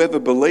 whoever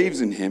believes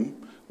in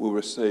him will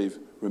receive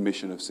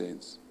remission of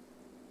sins.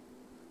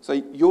 So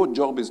your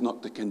job is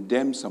not to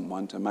condemn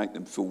someone to make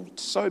them feel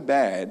so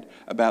bad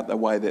about the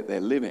way that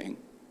they're living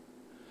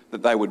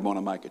that they would want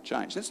to make a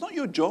change. That's not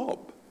your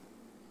job.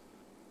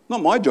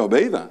 Not my job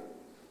either.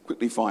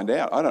 Quickly find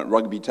out. I don't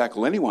rugby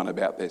tackle anyone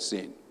about their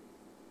sin.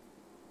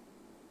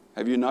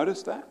 Have you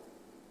noticed that?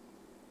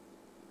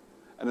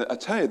 And I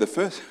tell you, the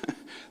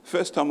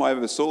first time I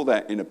ever saw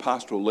that in a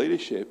pastoral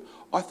leadership,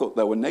 I thought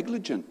they were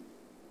negligent.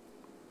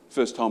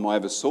 First time I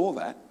ever saw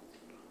that,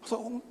 I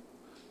thought, well,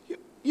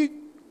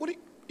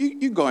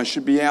 you guys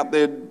should be out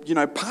there,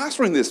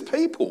 pastoring this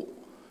people,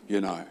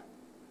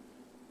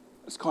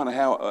 It's kind of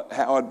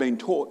how I'd been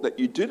taught that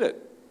you did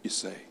it, you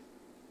see.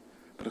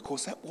 But of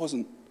course, that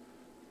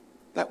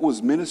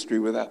was ministry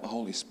without the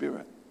Holy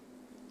Spirit.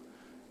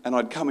 And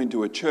I'd come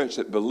into a church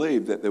that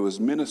believed that there was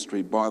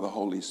ministry by the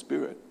Holy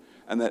Spirit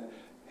and that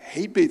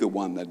he'd be the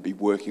one that'd be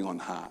working on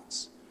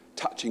hearts,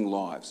 touching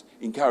lives,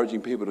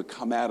 encouraging people to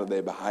come out of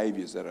their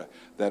behaviours that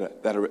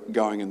are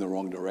going in the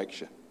wrong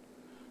direction.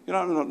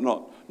 I'm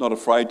not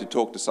afraid to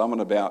talk to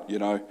someone about,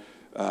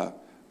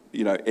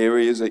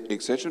 areas,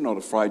 etc. Not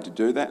afraid to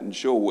do that. And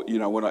sure,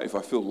 if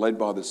I feel led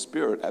by the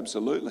Spirit,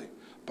 absolutely.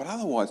 But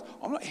otherwise,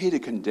 I'm not here to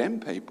condemn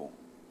people.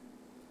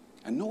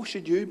 And nor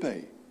should you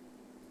be.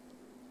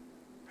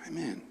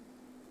 Amen.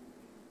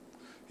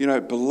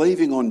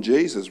 Believing on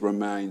Jesus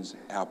remains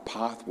our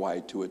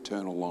pathway to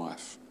eternal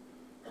life.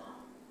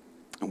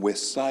 And we're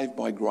saved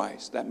by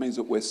grace. That means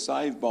that we're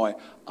saved by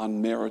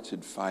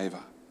unmerited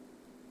favour.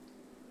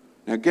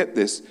 Now get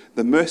this,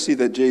 the mercy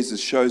that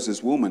Jesus shows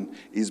this woman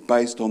is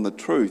based on the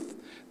truth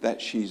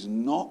that she's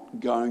not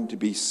going to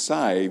be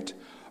saved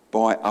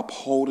by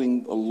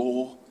upholding the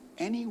law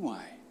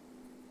anyway.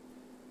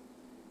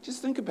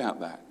 Just think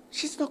about that.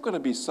 She's not going to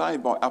be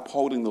saved by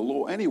upholding the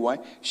law anyway.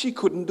 She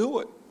couldn't do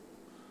it.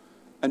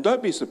 And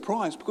don't be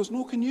surprised, because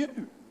nor can you.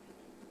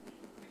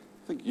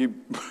 I think you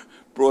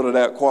brought it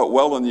out quite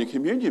well in your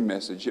communion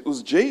message. It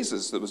was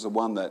Jesus that was the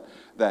one that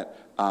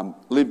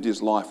lived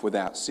his life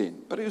without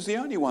sin. But he was the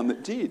only one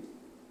that did.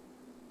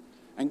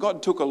 And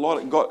God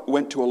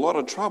went to a lot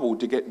of trouble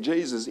to get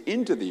Jesus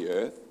into the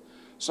earth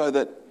so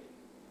that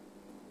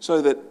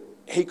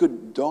he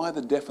could die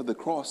the death of the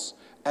cross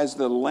as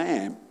the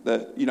lamb,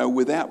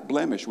 without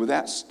blemish,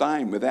 without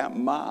stain, without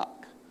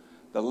mark,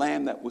 the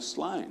lamb that was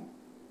slain.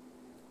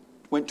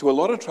 Went to a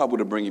lot of trouble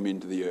to bring him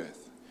into the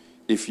earth,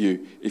 if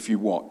you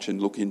watch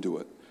and look into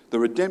it. The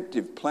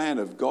redemptive plan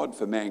of God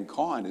for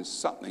mankind is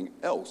something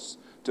else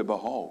to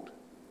behold.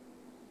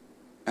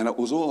 And it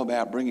was all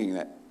about bringing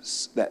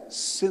that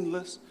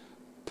sinless,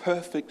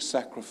 perfect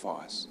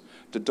sacrifice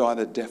to die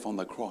the death on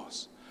the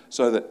cross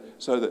so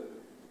that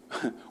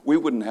we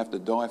wouldn't have to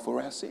die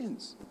for our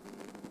sins.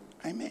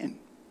 Amen.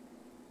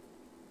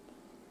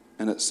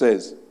 And it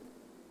says,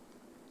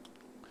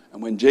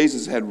 and when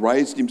Jesus had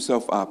raised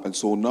himself up and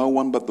saw no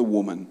one but the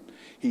woman,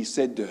 he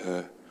said to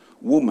her,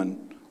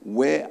 "Woman,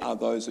 where are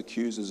those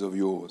accusers of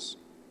yours?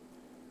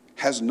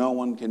 Has no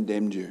one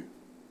condemned you?"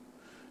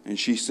 And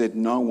she said,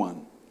 "No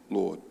one,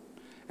 Lord."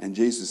 And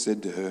Jesus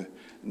said to her,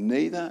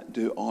 "Neither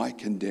do I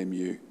condemn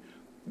you.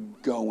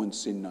 Go and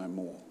sin no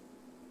more."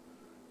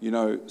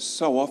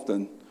 So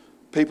often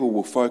people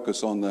will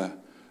focus on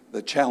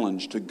the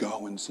challenge to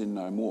go and sin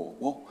no more.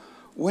 Well,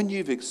 when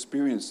you've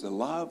experienced the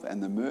love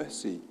and the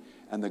mercy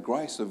and the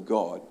grace of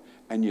God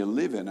and you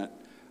live in it,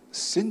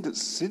 sin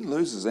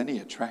loses any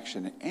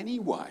attraction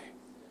anyway.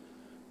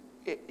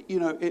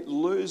 It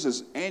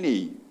loses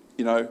any,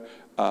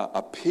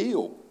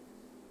 appeal.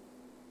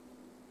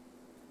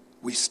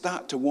 We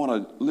start to want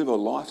to live a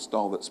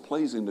lifestyle that's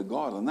pleasing to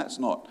God, and that's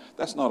not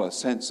a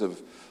sense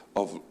of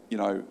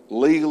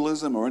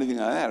legalism or anything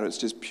like that. It's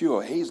just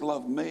pure. He's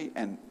loved me,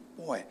 and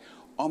boy,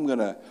 I'm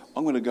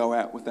gonna go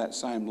out with that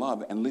same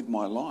love and live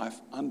my life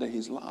under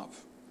his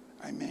love.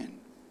 Amen.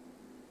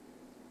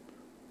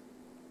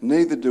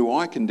 Neither do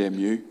I condemn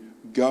you.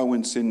 Go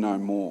and sin no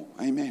more.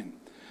 Amen.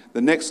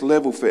 The next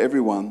level for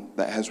everyone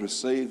that has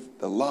received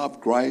the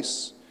love,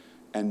 grace,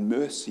 and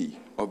mercy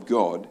of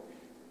God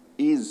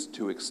is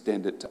to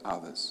extend it to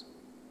others.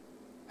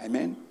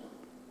 Amen.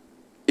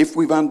 If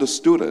we've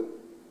understood it,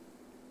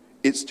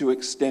 it's to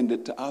extend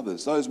it to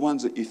others. Those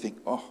ones that you think,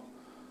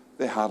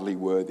 they're hardly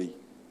worthy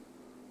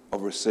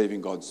of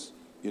receiving God's,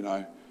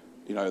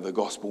 the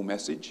gospel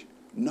message.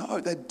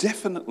 No, they're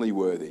definitely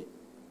worthy.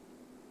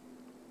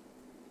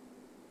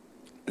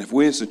 And if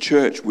we as a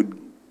church would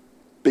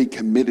be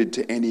committed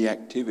to any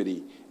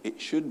activity,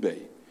 it should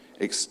be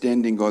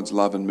extending God's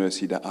love and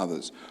mercy to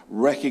others,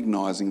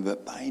 recognizing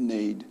that they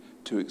need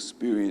to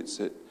experience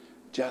it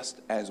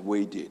just as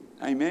we did.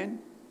 Amen?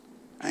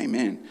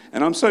 Amen.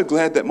 And I'm so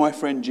glad that my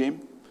friend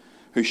Jim,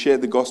 who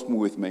shared the gospel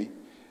with me,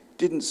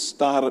 didn't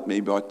start at me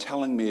by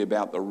telling me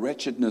about the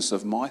wretchedness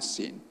of my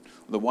sin,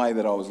 the way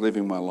that I was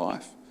living my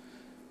life,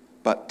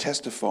 but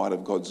testified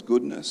of God's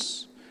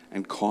goodness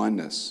and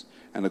kindness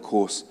and, of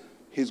course,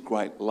 his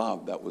great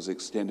love that was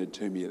extended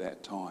to me at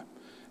that time.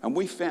 And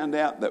we found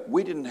out that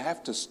we didn't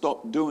have to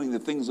stop doing the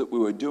things that we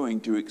were doing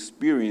to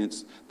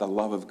experience the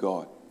love of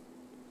God.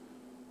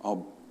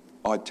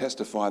 I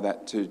testify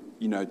that to,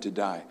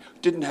 today.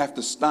 Didn't have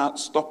to start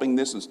stopping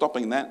this and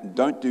stopping that and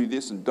don't do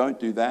this and don't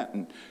do that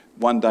and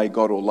one day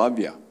God will love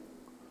you.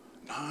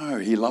 No,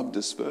 he loved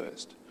us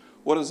first.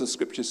 What does the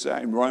scripture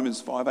say in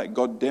Romans 5:8?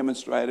 God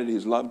demonstrated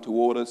his love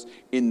toward us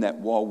in that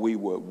while we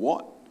were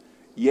what?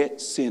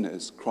 Yet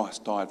sinners,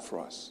 Christ died for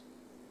us.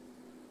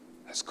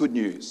 That's good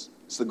news.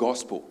 It's the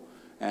gospel.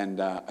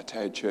 And I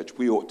tell you, church,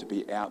 we ought to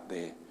be out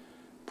there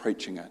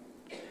preaching it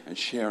and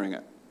sharing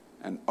it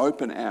and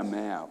open our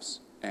mouths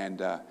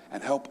and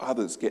help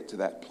others get to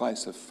that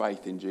place of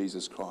faith in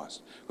Jesus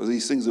Christ. Because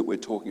these things that we're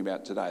talking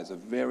about today is the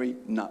very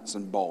nuts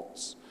and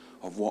bolts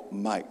of what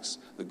makes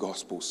the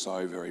gospel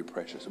so very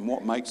precious and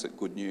what makes it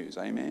good news.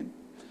 Amen.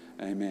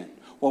 Amen.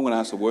 Well, I'm going to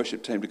ask the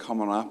worship team to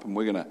come on up and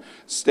we're going to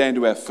stand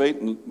to our feet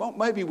and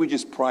maybe we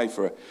just pray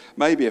for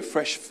maybe a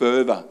fresh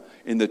fervour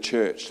in the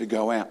church to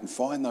go out and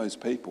find those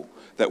people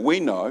that we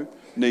know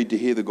need to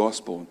hear the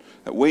gospel,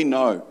 that we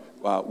know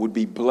would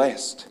be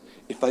blessed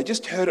if they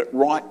just heard it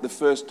right the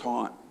first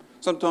time.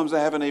 Sometimes they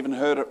haven't even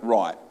heard it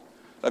right.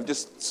 They've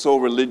just saw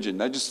religion.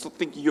 They just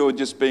think you're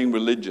just being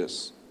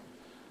religious.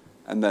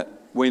 And that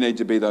we need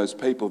to be those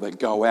people that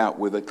go out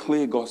with a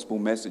clear gospel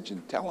message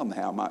and tell them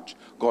how much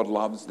God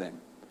loves them.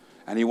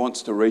 And he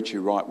wants to reach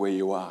you right where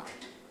you are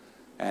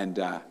and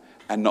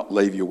not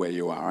leave you where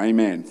you are.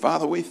 Amen.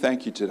 Father, we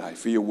thank you today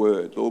for your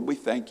word. Lord, we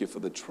thank you for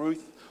the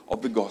truth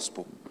of the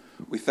gospel.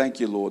 We thank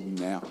you, Lord,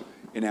 now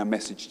in our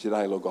message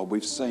today, Lord God,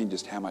 we've seen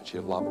just how much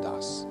you loved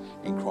us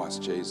in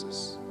Christ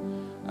Jesus.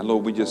 And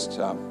Lord, we just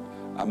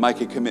make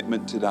a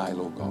commitment today,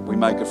 Lord God. We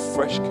make a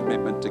fresh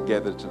commitment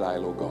together today,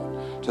 Lord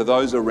God, to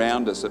those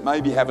around us that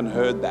maybe haven't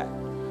heard that,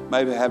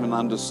 maybe haven't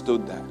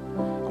understood that.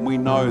 And we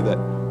know that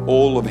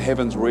all of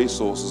heaven's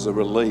resources are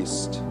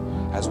released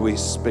as we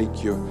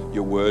speak your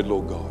word,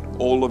 Lord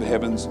God. All of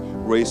heaven's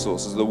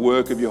resources, the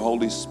work of your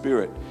Holy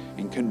Spirit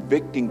in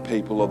convicting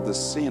people of the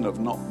sin of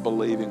not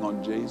believing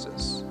on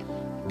Jesus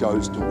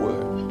goes to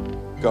work,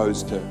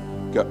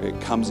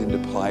 it comes into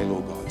play,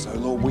 Lord God. So,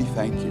 Lord, we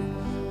thank you.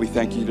 We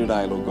thank you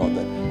today, Lord God,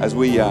 that as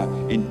we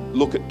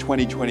look at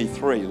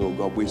 2023, Lord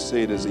God, we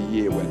see it as a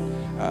year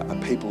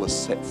when people are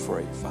set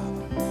free,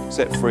 Father.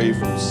 Set free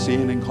from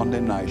sin and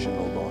condemnation,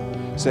 Lord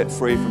God. Set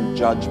free from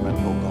judgment,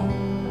 Lord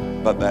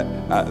God. But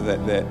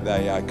that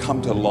they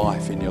come to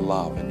life in your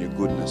love and your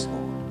goodness, Lord.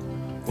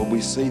 When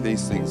we see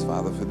these things,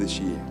 Father, for this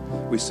year,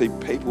 we see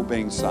people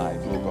being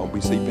saved, Lord God.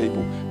 We see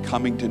people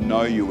coming to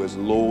know you as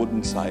Lord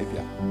and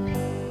Saviour.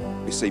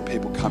 We see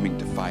people coming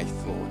to faith,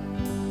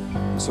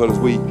 Lord. So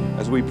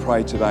as we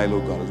pray today,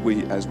 Lord God,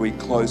 as we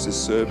close this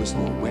service,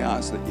 Lord, we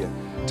ask that you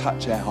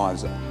touch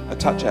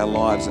our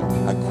lives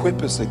and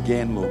equip us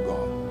again, Lord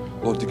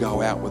God, Lord, to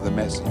go out with a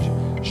message.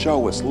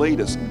 Show us,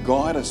 lead us,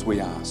 guide us, we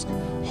ask,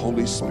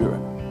 Holy Spirit,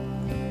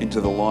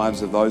 into the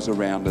lives of those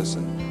around us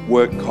and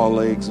work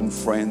colleagues and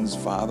friends,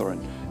 Father,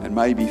 and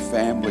maybe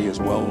family as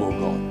well, Lord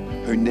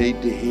God, who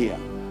need to hear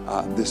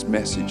this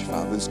message,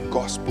 Father, this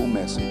gospel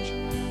message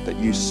that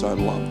you so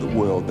loved the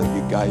world that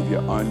you gave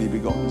your only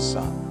begotten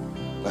Son.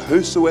 That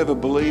whosoever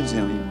believes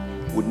in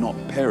him would not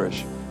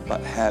perish but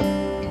have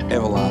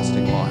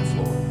everlasting life,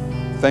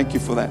 Lord. Thank you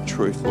for that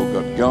truth, Lord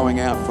God, going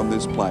out from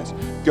this place,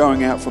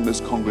 going out from this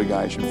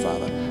congregation,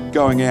 Father,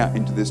 going out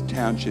into this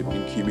township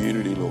and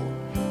community,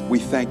 Lord. We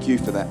thank you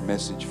for that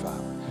message,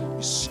 Father.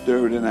 You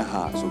stir it in our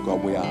hearts, Lord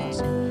God, we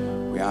ask.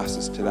 We ask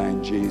this today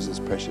in Jesus'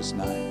 precious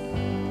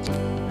name.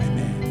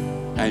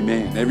 Amen.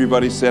 Amen.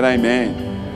 Everybody said amen.